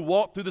 or who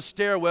walked through the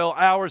stairwell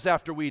hours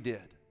after we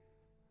did.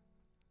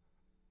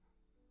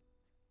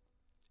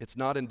 It's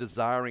not in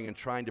desiring and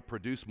trying to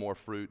produce more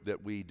fruit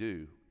that we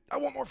do. I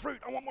want more fruit,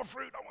 I want more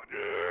fruit,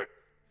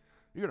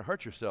 You're going to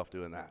hurt yourself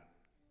doing that.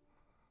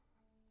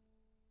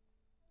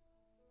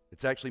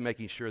 It's actually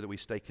making sure that we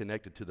stay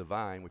connected to the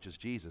vine, which is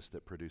Jesus,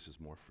 that produces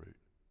more fruit.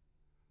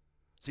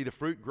 See, the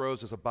fruit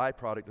grows as a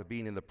byproduct of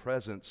being in the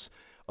presence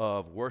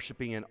of,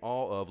 worshiping in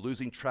awe of,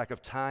 losing track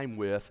of time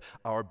with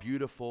our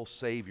beautiful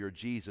Savior,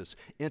 Jesus.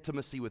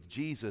 Intimacy with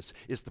Jesus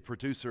is the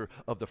producer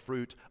of the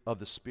fruit of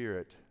the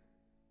Spirit.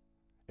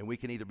 And we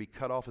can either be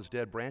cut off as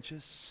dead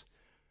branches,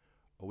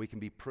 or we can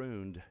be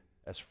pruned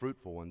as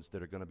fruitful ones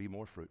that are going to be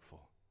more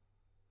fruitful.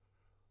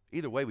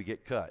 Either way, we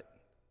get cut.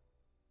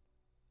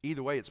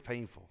 Either way, it's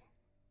painful.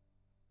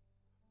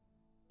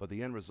 But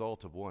the end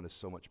result of one is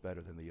so much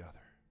better than the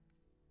other.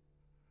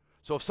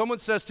 So if someone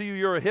says to you,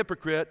 you're a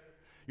hypocrite,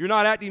 you're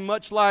not acting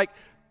much like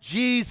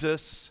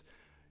Jesus,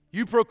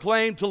 you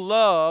proclaim to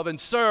love and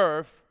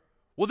serve,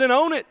 well then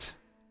own it.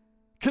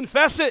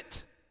 Confess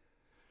it.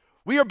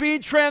 We are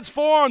being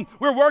transformed.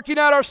 We're working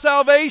out our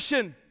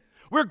salvation.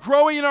 We're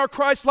growing in our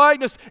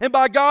Christ-likeness. And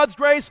by God's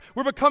grace,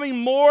 we're becoming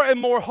more and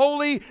more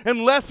holy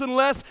and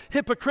less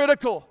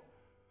hypocritical.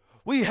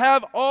 We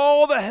have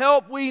all the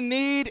help we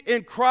need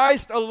in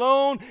Christ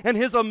alone and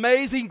His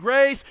amazing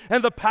grace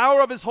and the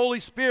power of His Holy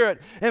Spirit.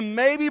 And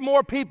maybe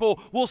more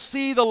people will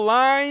see the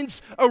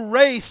lines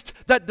erased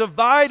that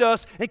divide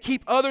us and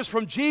keep others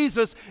from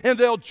Jesus, and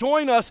they'll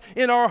join us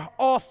in our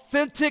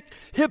authentic,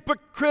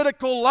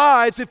 hypocritical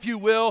lives, if you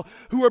will,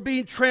 who are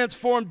being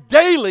transformed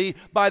daily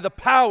by the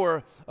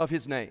power of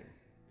His name.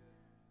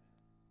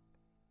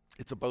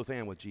 It's a both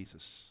and with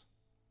Jesus.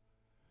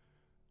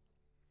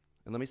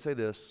 And let me say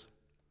this.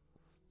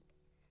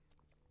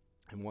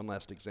 And one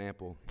last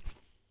example.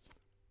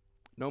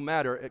 No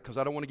matter, because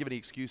I don't want to give any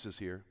excuses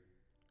here,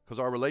 because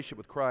our relationship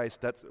with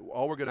Christ, that's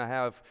all we're going to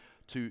have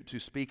to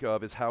speak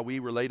of is how we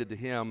related to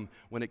Him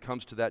when it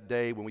comes to that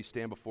day when we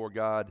stand before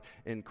God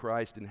in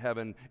Christ in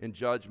heaven in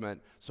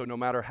judgment. So no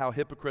matter how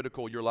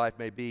hypocritical your life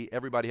may be,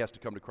 everybody has to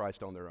come to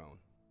Christ on their own.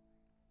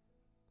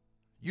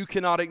 You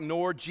cannot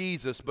ignore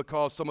Jesus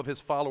because some of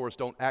His followers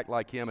don't act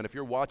like Him. And if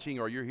you're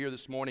watching or you're here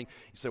this morning,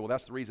 you say, well,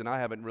 that's the reason I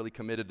haven't really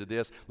committed to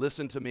this.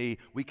 Listen to me.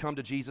 We come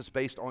to Jesus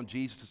based on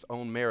Jesus'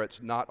 own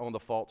merits, not on the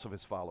faults of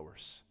His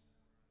followers.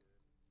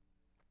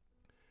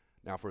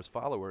 Now, for His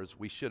followers,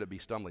 we shouldn't be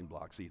stumbling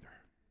blocks either.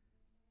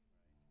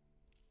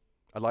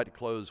 I'd like to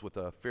close with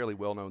a fairly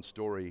well-known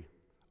story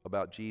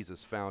about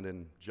Jesus found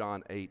in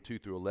John 8, 2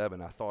 through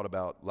 11. I thought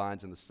about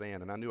lines in the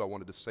sand, and I knew I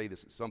wanted to say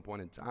this at some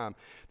point in time.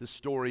 This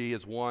story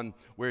is one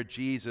where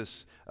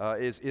Jesus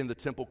is in the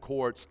temple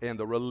courts, and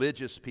the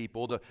religious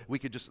people,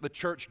 the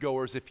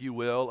churchgoers, if you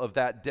will, of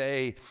that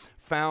day,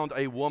 found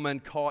a woman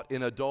caught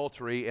in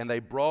adultery, and they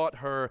brought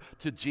her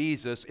to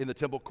Jesus in the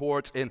temple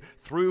courts and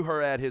threw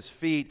her at His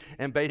feet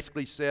and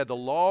basically said, the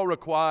law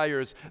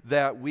requires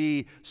that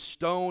we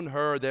stone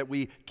her, that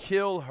we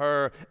kill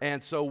her,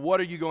 and so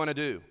what are you going to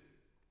do?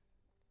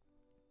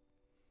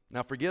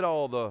 Now forget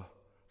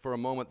for a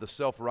moment, the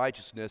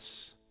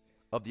self-righteousness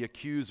of the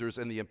accusers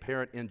and the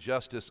apparent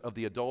injustice of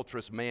the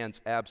adulterous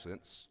man's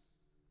absence.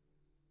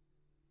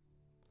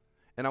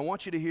 And I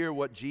want you to hear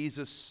what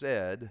Jesus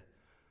said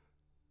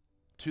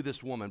to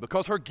this woman,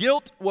 because her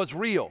guilt was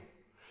real.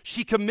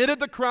 She committed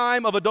the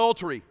crime of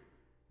adultery.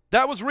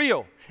 That was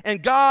real.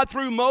 And God,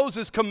 through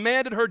Moses,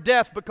 commanded her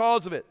death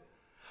because of it.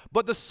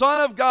 But the Son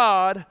of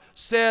God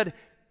said,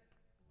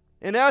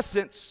 in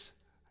essence,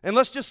 and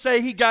let's just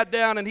say He got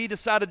down and He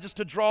decided just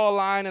to draw a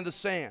line in the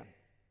sand.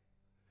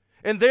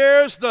 And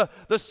there's the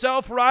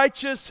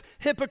self-righteous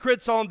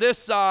hypocrites on this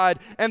side,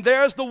 and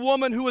there's the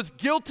woman who is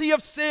guilty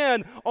of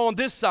sin on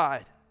this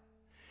side.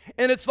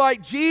 And it's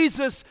like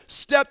Jesus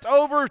stepped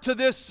over to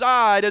this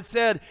side and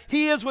said,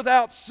 he is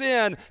without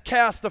sin,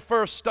 cast the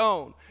first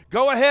stone.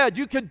 Go ahead,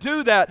 you can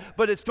do that,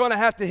 but it's going to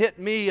have to hit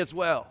me as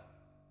well.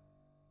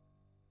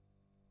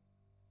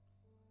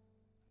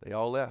 They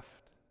all left.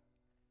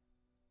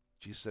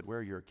 Jesus said, where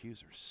are your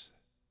accusers?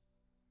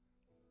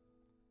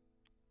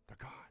 They're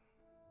gone.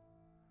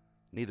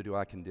 Neither do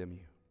I condemn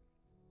you.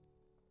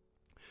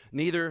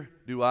 Neither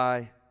do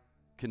I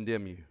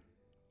condemn you.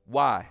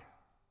 Why?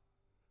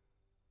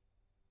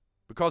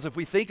 Because if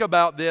we think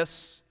about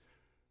this,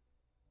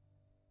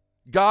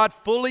 God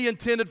fully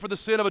intended for the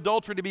sin of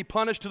adultery to be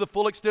punished to the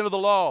full extent of the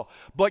law.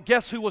 But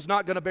guess who was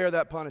not going to bear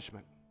that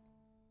punishment?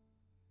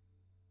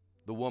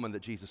 The woman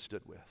that Jesus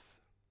stood with.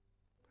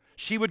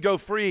 She would go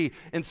free.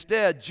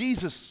 Instead,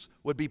 Jesus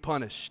would be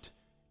punished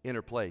in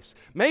her place.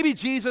 Maybe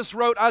Jesus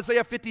wrote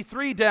Isaiah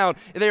 53 down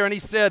there, and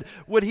He said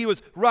when He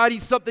was writing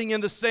something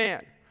in the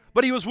sand,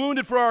 but He was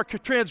wounded for our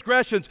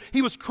transgressions.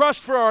 He was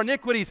crushed for our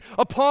iniquities.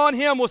 Upon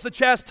Him was the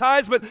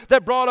chastisement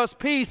that brought us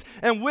peace.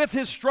 And with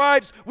His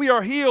stripes we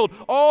are healed.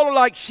 All are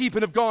like sheep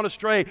and have gone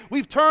astray.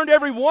 We've turned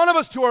every one of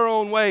us to our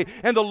own way.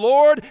 And the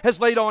Lord has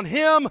laid on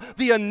Him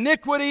the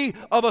iniquity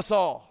of us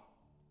all.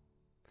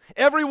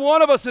 Every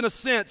one of us, in a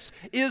sense,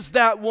 is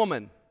that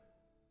woman.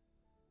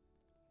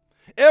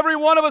 Every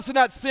one of us in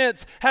that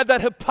sense have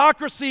that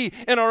hypocrisy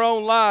in our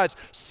own lives.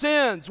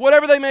 Sins,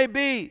 whatever they may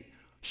be,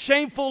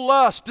 shameful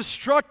lust,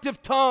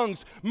 destructive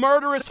tongues,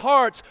 murderous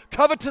hearts,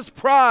 covetous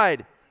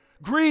pride,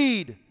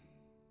 greed.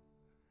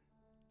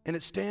 And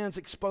it stands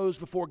exposed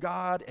before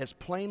God as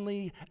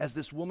plainly as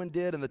this woman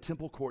did in the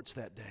temple courts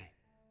that day.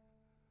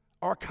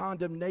 Our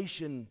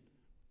condemnation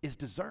is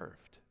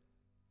deserved.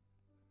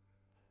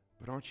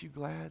 But aren't you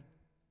glad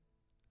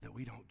that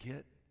we don't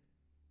get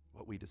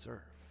what we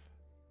deserve?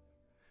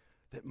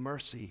 That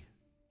mercy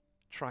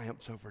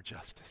triumphs over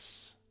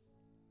justice.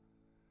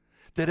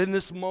 That in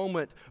this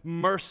moment,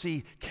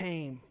 mercy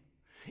came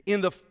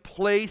in the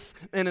place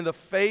and in the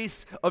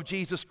face of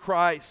Jesus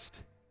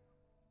Christ.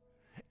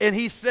 And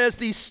he says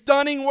these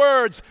stunning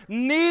words,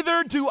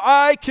 "Neither do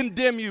I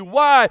condemn you."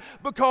 Why?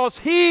 Because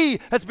he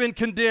has been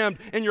condemned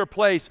in your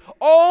place.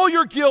 All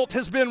your guilt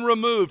has been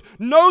removed.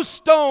 No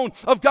stone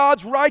of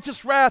God's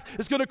righteous wrath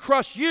is going to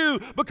crush you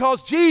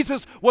because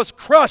Jesus was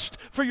crushed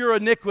for your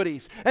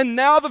iniquities. And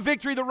now the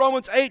victory that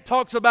Romans 8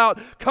 talks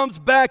about comes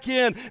back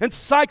in and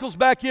cycles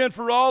back in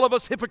for all of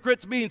us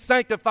hypocrites being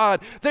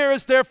sanctified. There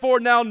is therefore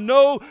now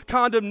no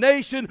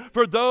condemnation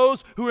for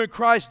those who are in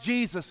Christ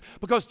Jesus,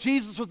 because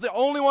Jesus was the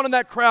only one in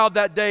that crowd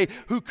that day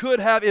who could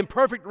have in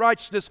perfect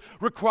righteousness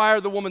require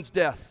the woman's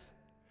death.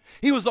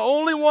 He was the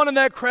only one in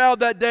that crowd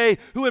that day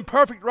who in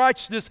perfect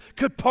righteousness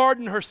could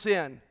pardon her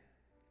sin.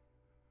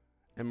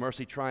 And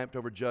mercy triumphed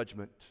over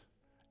judgment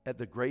at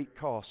the great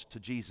cost to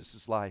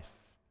Jesus' life.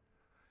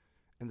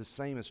 And the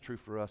same is true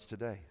for us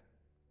today.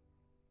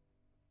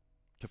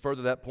 To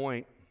further that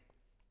point,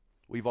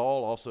 we've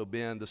all also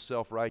been the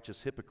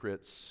self-righteous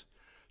hypocrites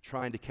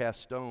trying to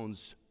cast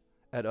stones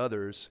at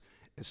others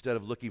instead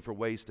of looking for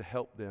ways to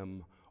help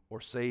them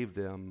or save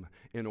them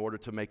in order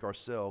to make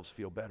ourselves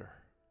feel better.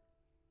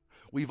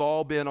 We've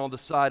all been on the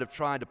side of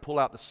trying to pull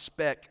out the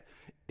speck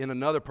in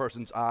another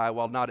person's eye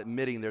while not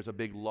admitting there's a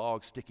big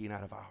log sticking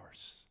out of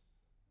ours.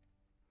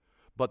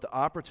 But the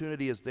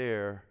opportunity is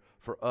there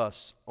for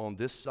us on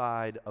this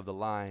side of the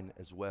line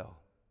as well.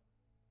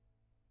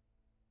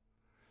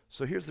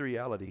 So here's the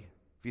reality.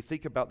 If you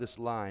think about this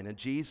line, and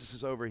Jesus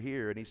is over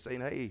here, and he's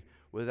saying, hey,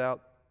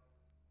 without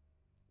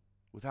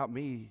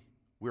me,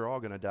 we're all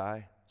going to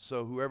die.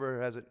 So whoever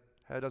doesn't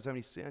have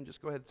any sin,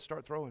 just go ahead and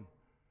start throwing.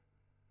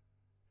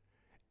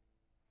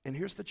 And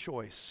here's the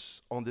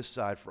choice on this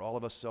side for all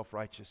of us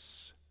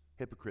self-righteous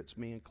hypocrites,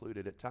 me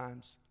included at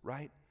times,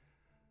 right?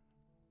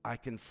 I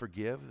can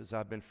forgive as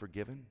I've been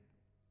forgiven.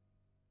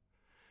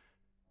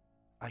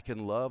 I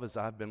can love as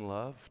I've been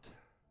loved.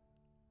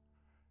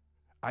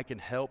 I can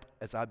help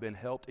as I've been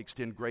helped,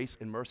 extend grace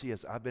and mercy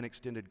as I've been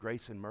extended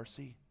grace and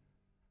mercy.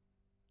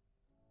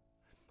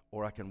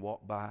 Or I can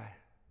walk by,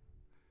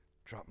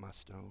 drop my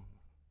stone,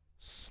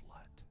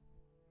 slut,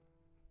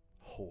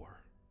 whore.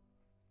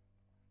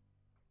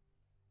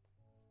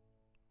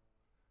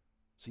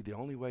 See, the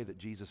only way that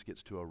Jesus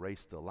gets to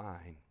erase the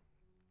line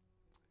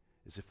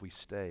is if we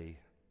stay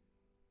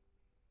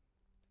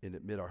and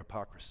admit our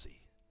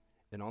hypocrisy.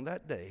 And on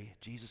that day,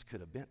 Jesus could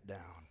have bent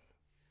down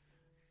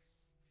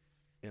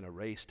and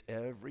erased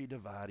every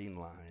dividing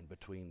line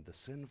between the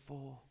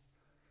sinful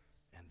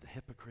and the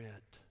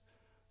hypocrite,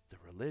 the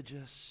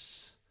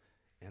religious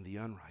and the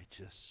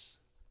unrighteous.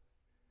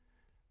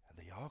 And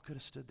they all could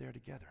have stood there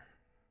together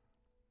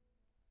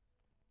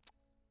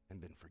and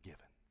been forgiven.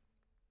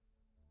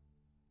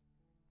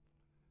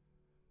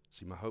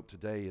 See, my hope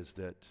today is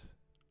that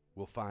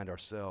we'll find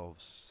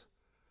ourselves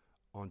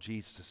on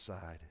Jesus'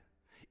 side.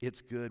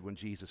 It's good when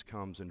Jesus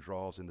comes and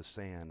draws in the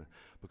sand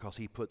because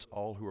he puts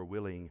all who are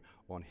willing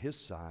on his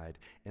side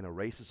and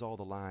erases all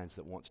the lines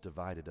that once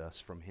divided us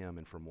from him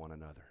and from one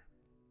another.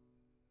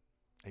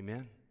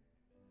 Amen?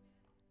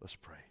 Let's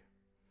pray.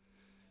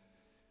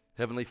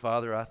 Heavenly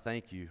Father, I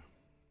thank you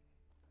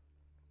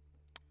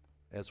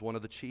as one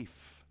of the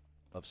chief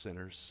of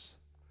sinners,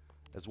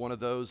 as one of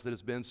those that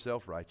has been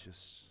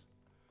self-righteous,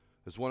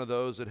 as one of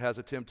those that has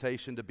a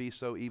temptation to be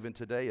so even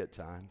today at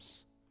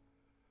times.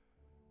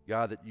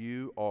 God, that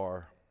you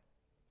are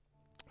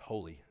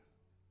holy.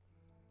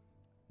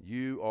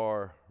 You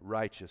are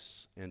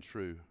righteous and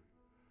true.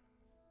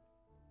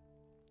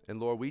 And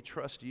Lord, we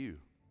trust you.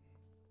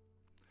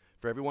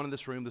 For everyone in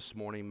this room this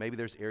morning, maybe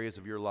there's areas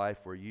of your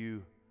life where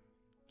you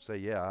say,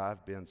 yeah,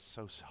 I've been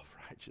so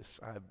self-righteous.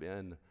 I've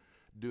been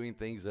doing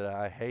things that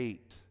I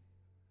hate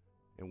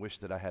and wish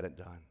that I hadn't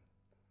done.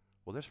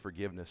 Well, there's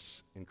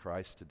forgiveness in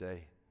Christ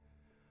today.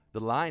 The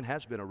line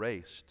has been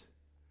erased.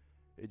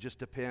 It just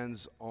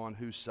depends on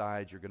whose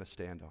side you're going to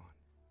stand on.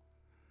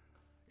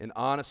 In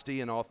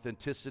honesty and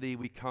authenticity,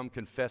 we come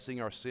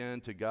confessing our sin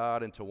to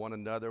God and to one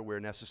another where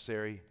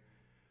necessary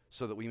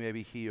so that we may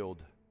be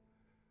healed,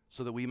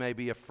 so that we may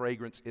be a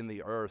fragrance in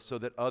the earth, so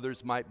that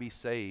others might be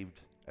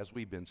saved as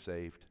we've been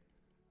saved.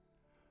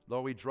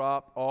 Lord, we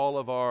drop all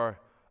of our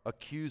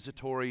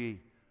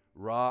accusatory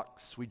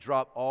rocks. We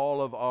drop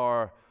all of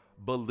our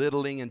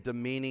belittling and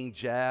demeaning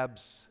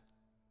jabs.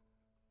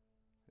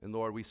 And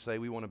Lord, we say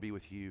we want to be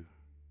with you.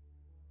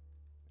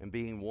 And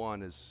being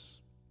one is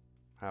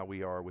how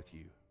we are with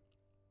you.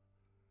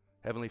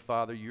 Heavenly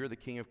Father, you're the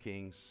King of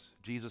Kings.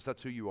 Jesus,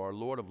 that's who you are,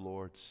 Lord of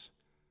Lords,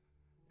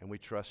 and we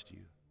trust you.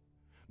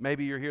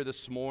 Maybe you're here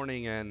this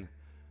morning and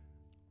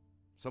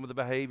some of the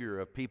behavior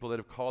of people that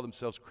have called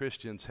themselves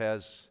Christians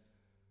has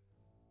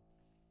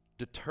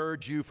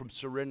deterred you from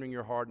surrendering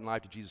your heart and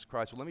life to Jesus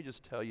Christ. Well, let me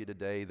just tell you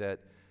today that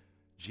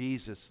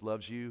Jesus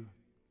loves you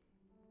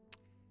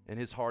and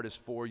his heart is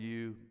for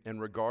you, and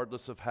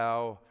regardless of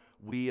how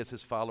we as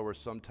his followers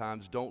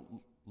sometimes don't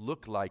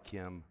look like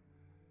him,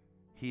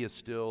 he is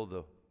still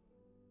the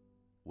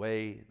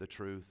way, the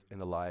truth, and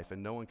the life,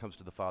 and no one comes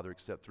to the Father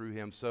except through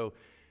him. So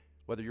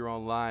whether you're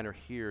online or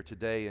here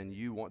today and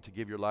you want to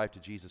give your life to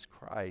Jesus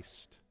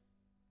Christ,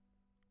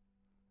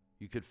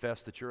 you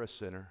confess that you're a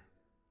sinner,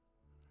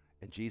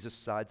 and Jesus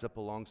sides up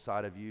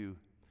alongside of you.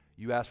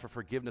 You ask for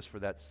forgiveness for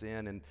that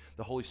sin, and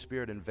the Holy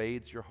Spirit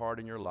invades your heart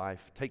and your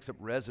life, takes up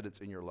residence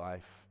in your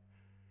life,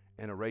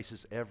 and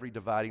erases every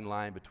dividing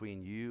line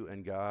between you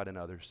and God and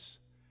others.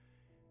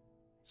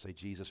 Say,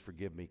 Jesus,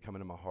 forgive me, come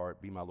into my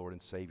heart, be my Lord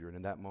and Savior, and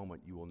in that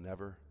moment you will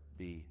never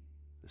be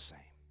the same.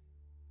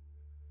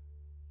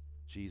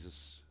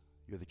 Jesus,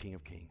 you're the King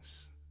of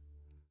Kings.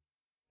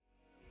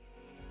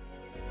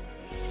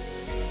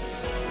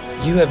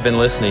 You have been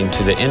listening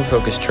to the In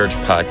Focus Church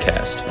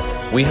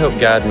podcast. We hope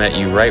God met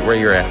you right where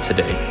you're at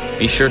today.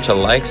 Be sure to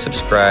like,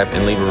 subscribe,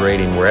 and leave a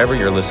rating wherever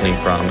you're listening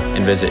from,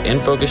 and visit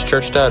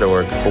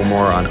infocuschurch.org for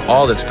more on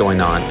all that's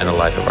going on in the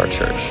life of our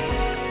church.